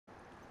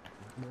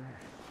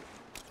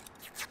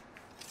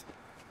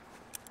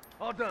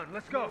All done.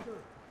 Let's go.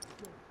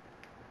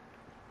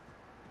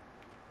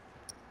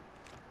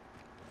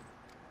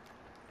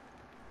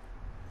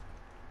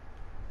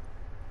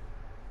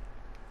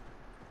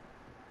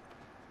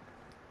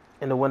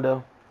 In the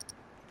window.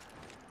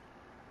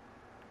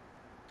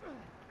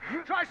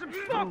 Try some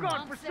smoke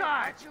on for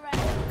size. Uniform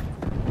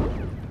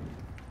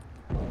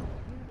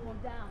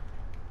down.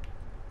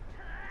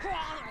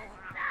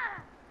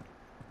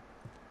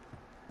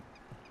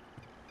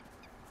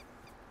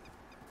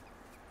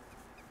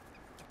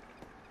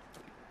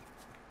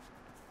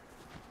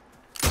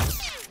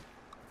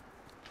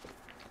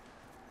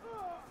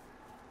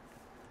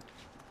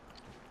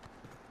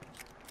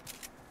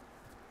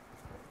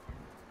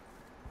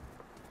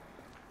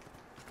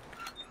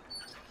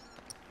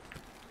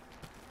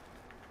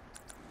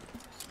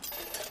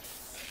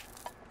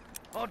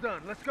 All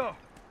done. Let's go.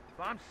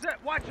 I'm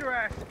set. Watch your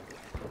ass.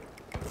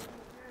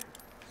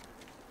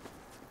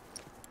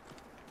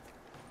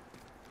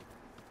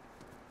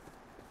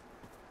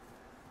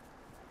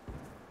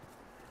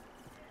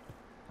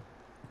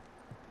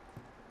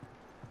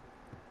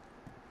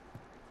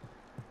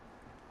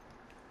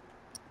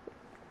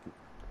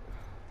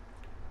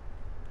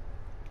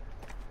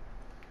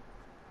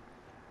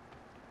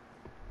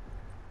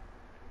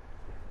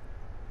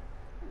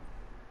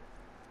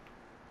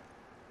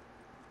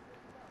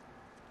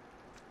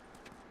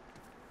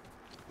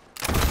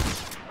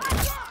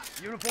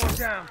 Uniform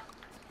down.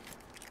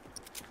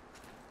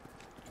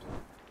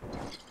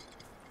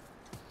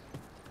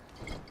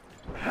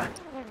 Burn,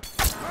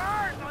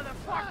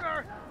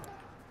 motherfucker!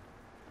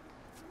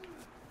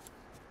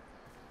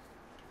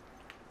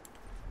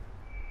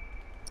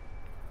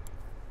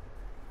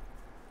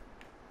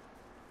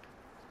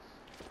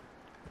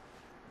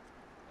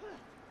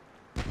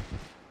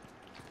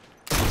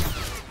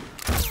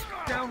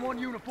 Down one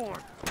uniform.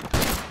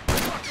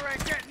 Fucker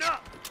ain't getting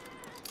up.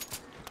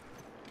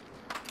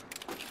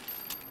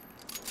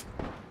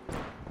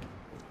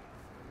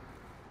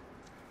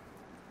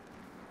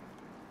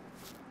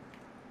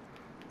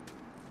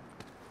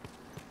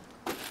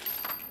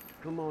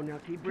 Come on now,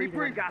 keep breathing.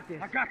 I got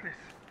this. I got this.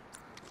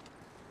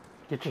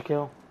 Get your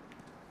kill.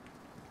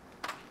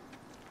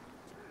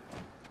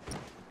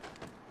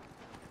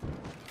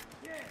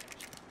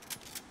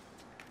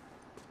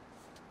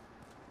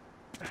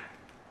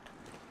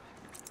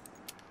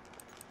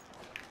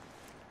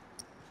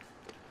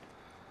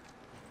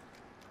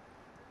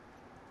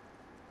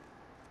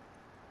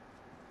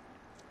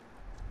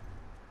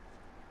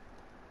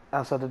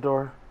 Outside the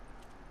door.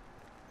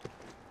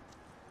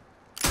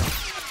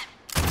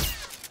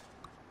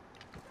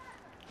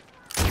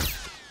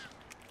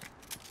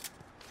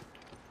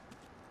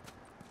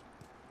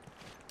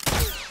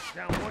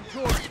 Down one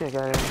torch. Okay,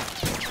 guys.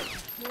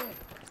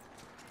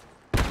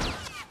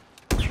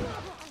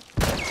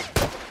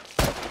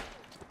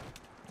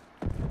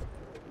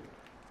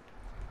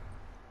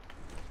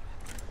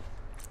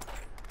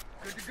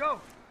 Good to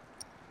go.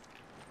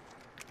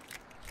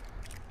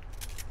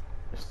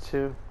 There's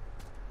two.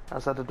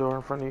 Outside the door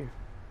in front of you.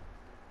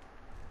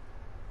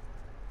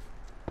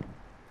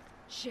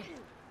 Shit.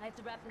 I have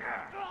to wrap this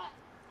up.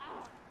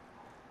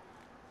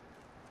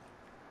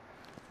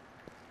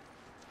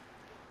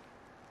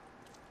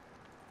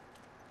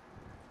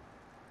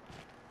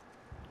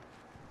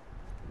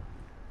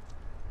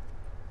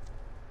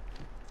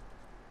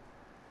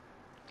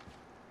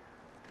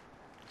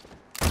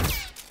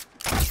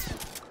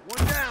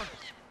 One down.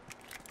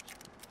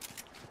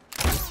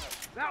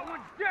 That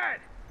one's dead.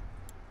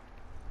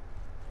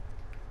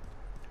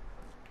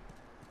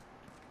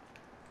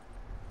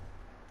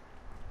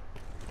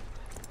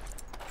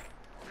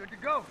 Good to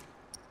go.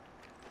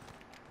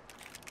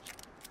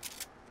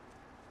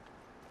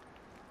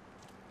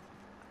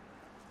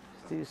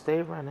 Steve,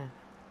 stay running.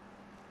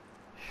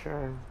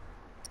 Sure.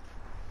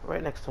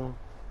 Right next to him.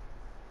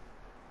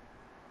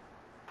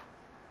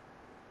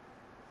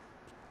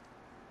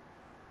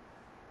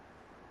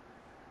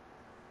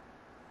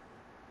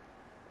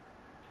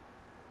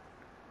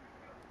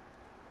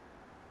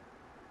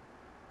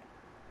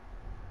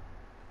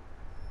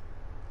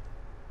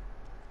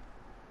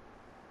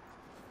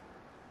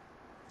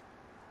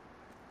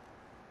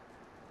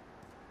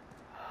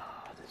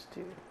 This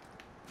dude.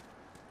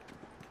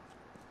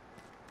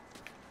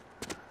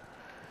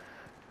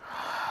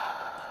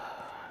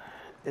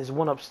 There's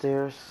one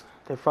upstairs.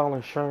 They're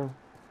following Sherm.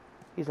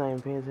 He's not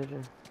even paying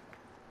attention.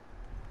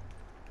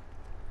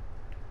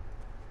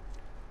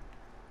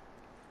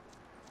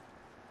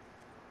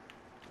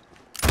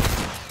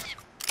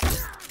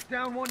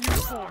 Down one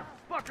uniform.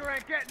 Fucker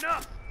ain't getting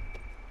up.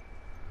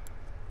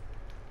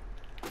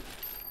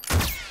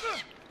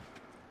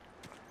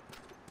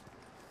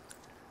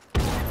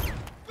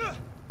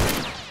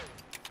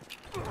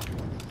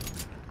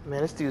 Man,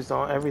 this dude's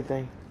on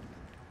everything.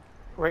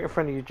 Right in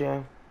front of you,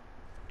 Jam.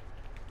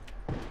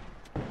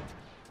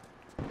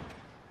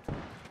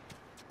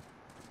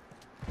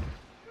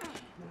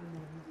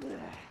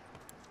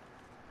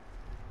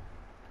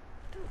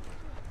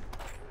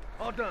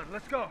 All done.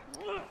 Let's go.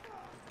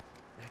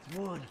 That's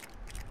One.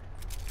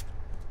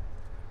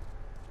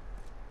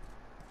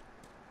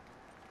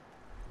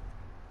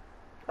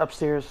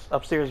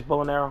 Upstairs,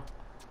 bow and arrow.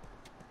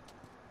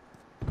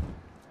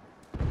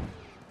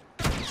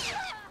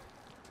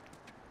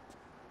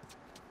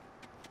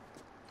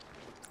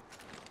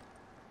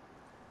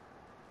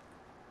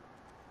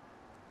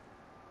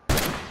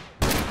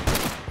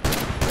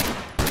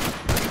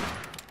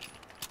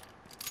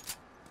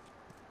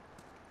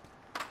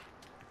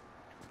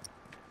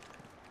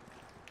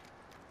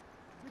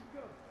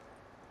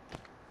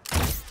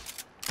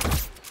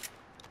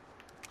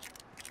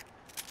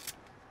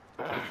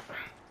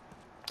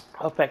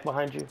 Health pack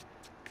behind you.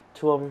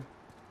 2 of them.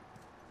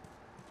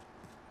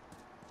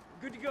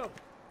 Good to go.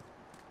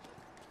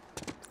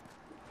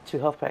 2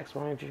 health packs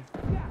behind you.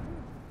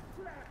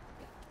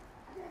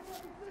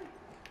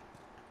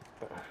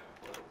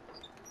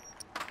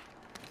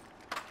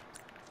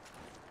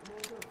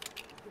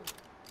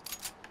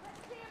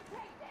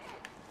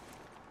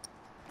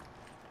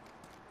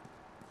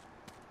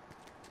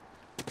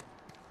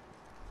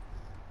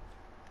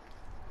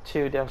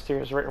 Two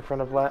downstairs, right in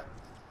front of Lat.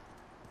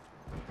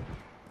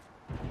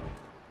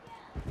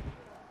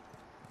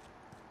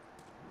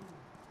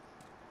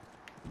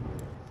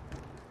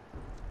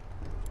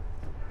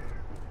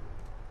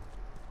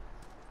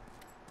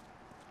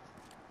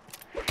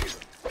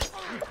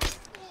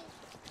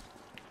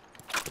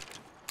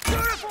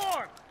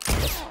 Uniform!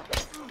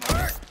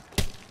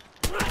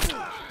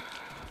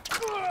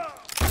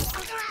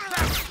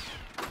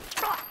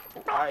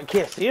 I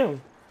can't see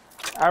him.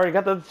 I already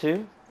got the other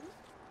 2.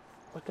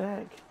 What the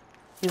heck?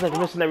 He's like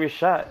missing every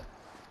shot.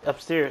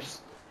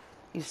 Upstairs.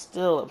 He's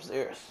still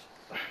upstairs.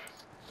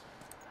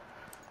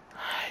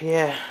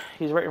 Yeah,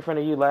 he's right in front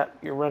of you, Lap.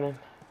 You're running.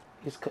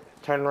 He's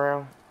turning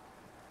around.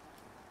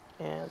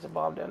 And there's a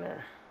bomb down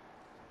there.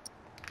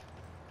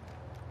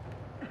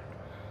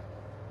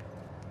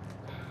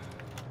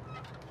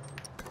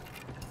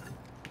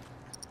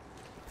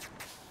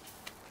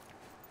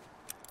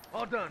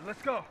 All done.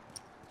 Let's go.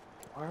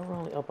 Why are we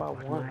only up by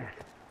 1?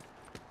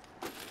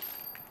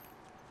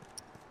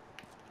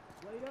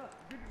 Laid up.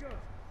 Good to go.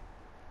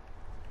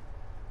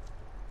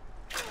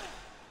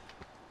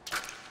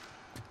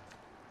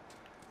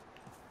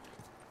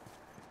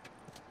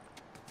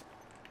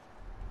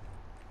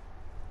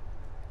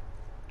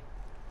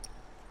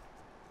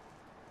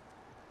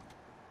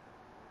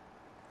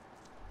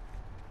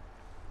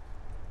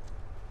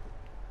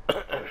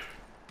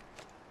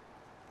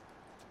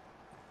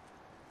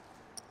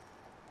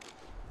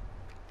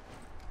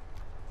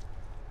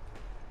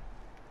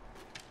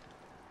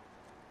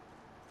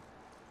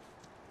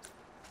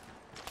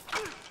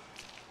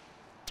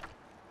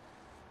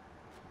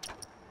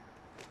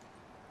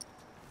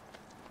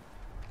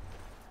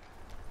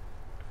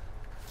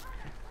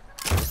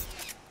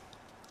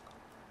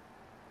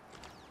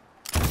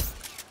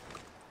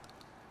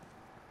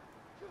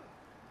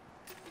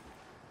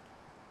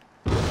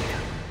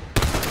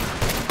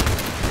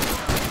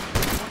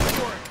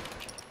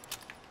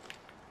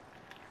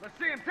 Let's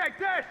see him take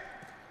this!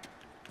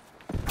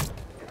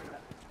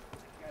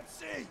 Can't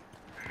see!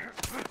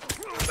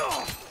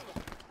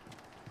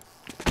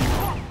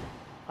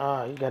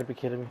 Ah, you gotta be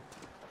kidding me.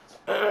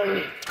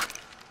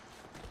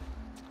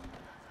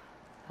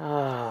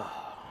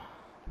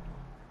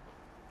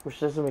 Which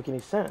doesn't make any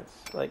sense.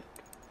 Like,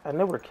 I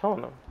know we're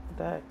killing them. What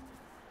the heck?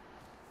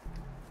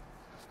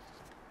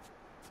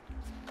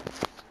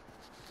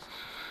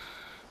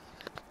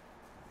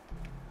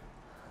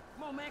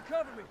 Come on, man,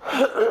 cover me!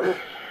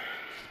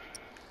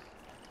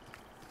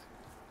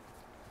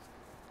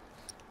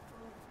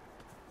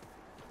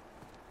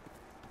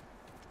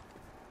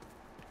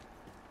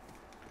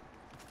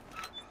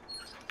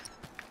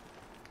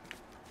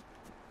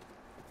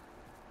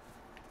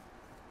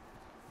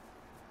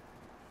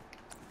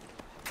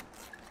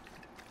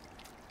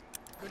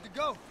 Good to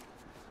go.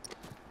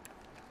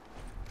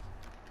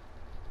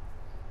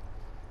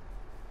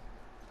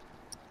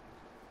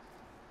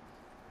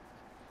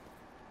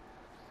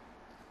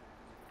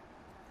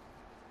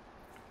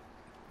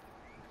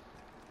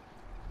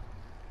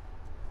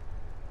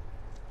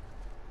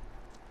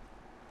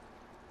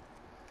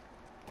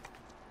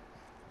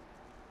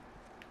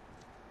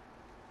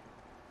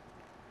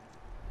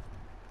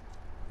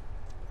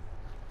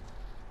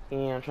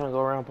 Yeah, I'm trying to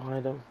go around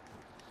behind him.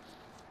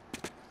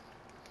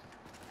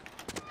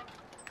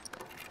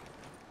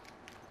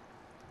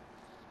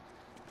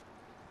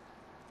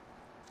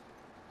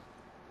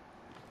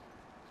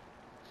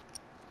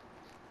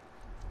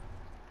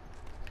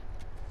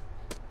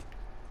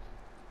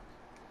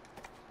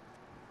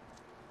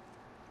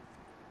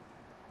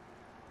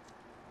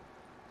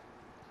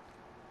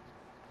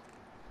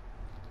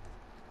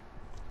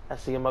 I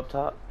see him up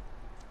top.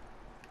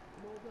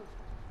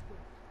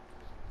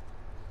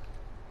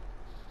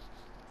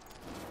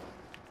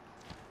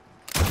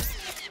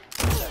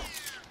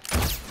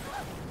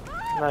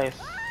 Nice.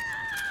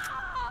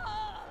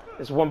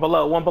 There's one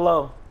below, one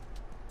below.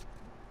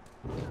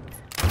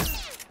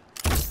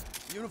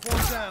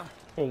 Uniform down.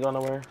 He ain't going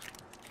nowhere.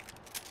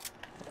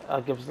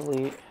 I'll give us the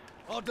lead.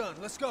 All done.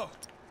 Let's go.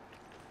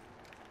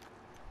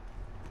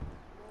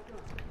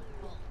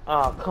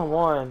 Oh, come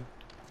on.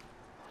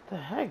 What the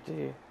heck,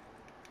 dude?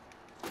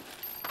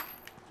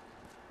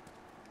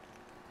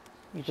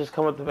 You just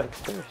come up the back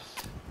stairs.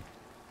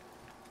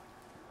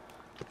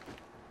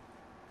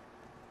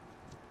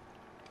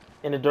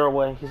 In the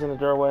doorway. He's in the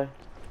doorway.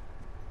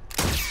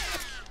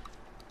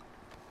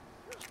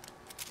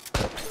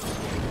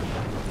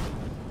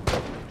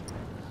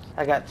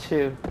 I got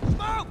 2.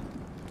 Smoke!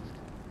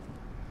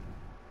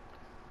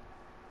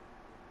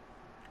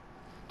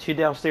 2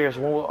 downstairs,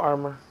 1 with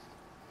armor.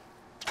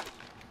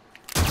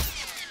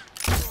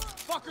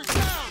 Fuckers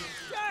down!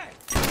 Shit!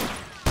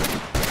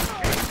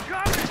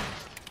 Coming!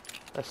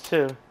 That's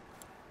 2.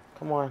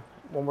 Come on.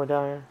 1 more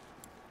down here.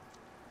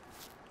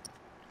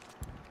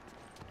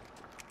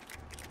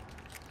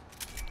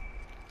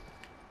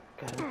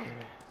 Got it.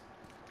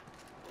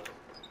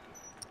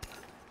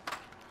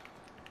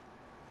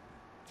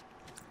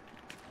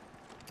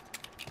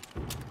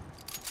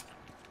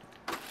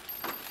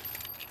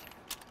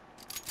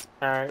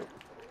 Alright,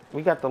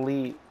 we got the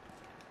lead.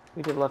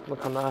 We did let them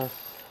come to us.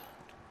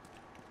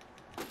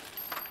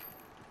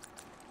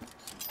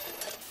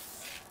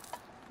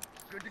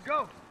 Good to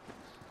go.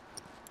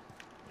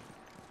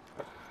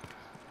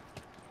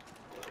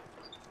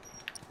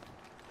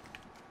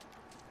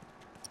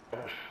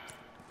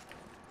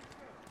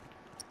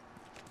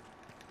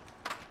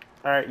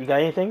 Alright, you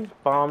got anything?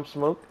 Bomb,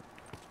 smoke?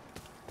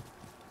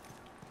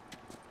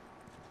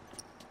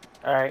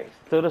 Alright,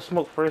 throw the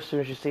smoke first as soon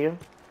as you see him.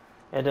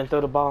 And then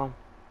throw the bomb.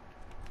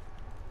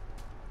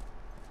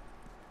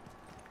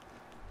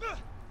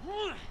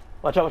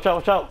 Watch out, watch out,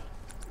 watch out!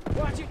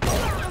 Watch it!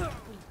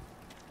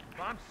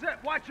 I'm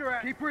set. Watch your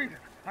ass. Keep breathing.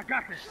 I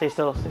got this. Stay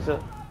still, stay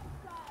still.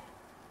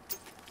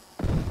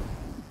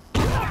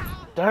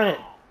 Darn it!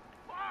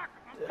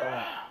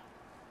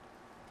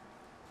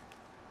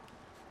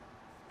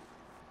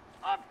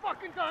 I'm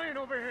fucking dying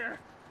over here.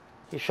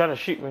 He's trying to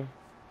shoot me.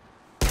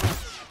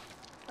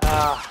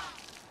 Ah.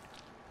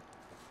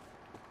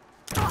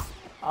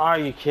 Are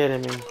you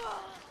kidding me?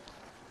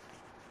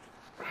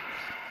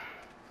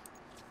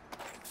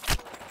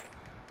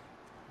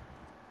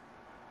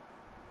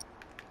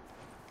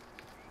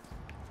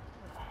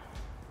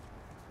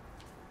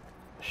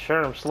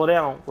 Sherm, slow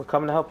down. We're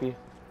coming to help you.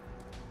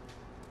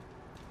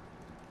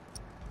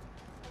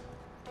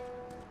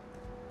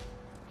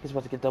 He's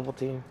about to get double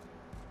teamed.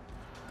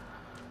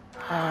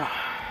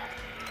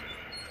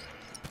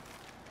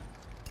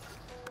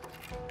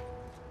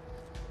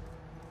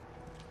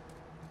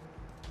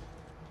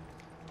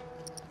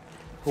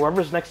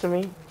 Whoever's next to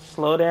me,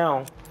 slow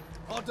down.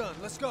 All done.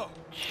 Let's go.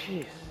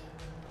 Jeez.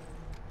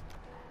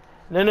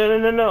 No, no, no,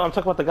 no, no. I'm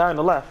talking about the guy on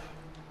the left.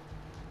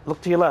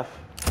 Look to your left.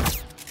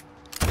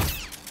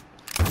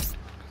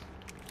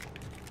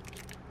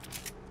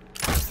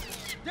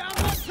 Down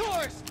one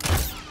tourist.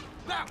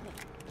 That one.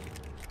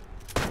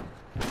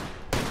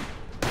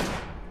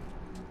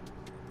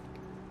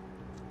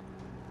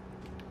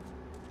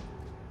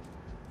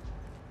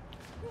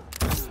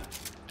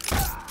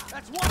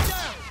 That's one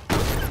down.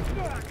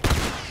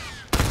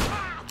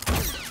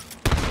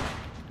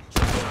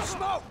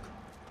 Smoke.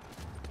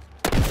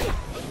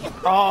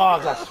 Oh,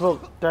 I got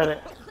smoked. Darn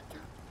it.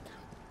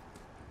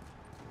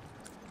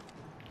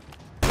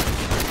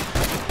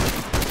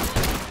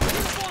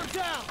 Uniform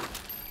down.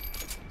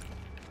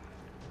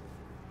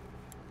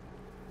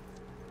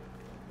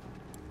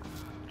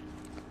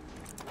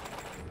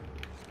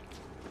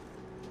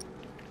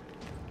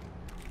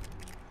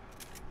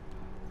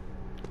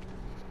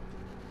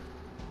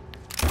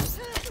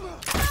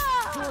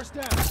 Doors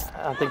down.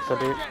 I don't think so,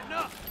 dude. Getting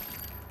up.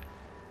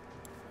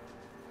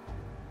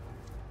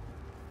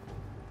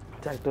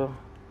 Attack though.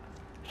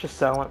 It's just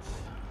silence.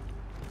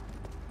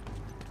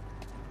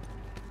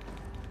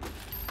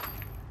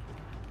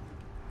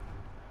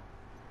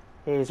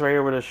 Yeah, he's right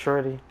here with a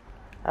shorty.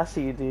 I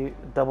see you,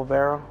 dude. Double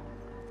barrel.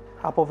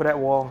 Hop over that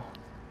wall.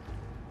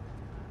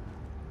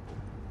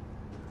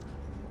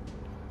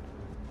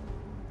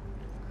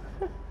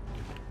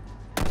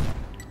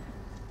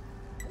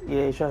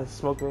 Yeah, he's trying to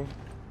smoke me.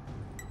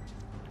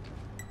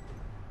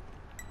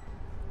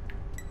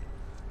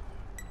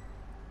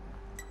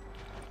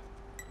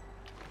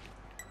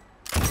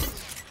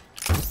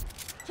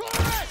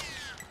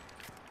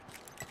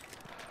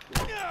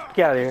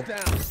 Get out of here.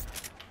 Down.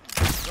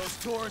 Those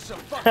tourists are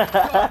fucking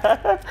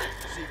done.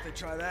 See if they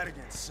try that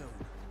again soon.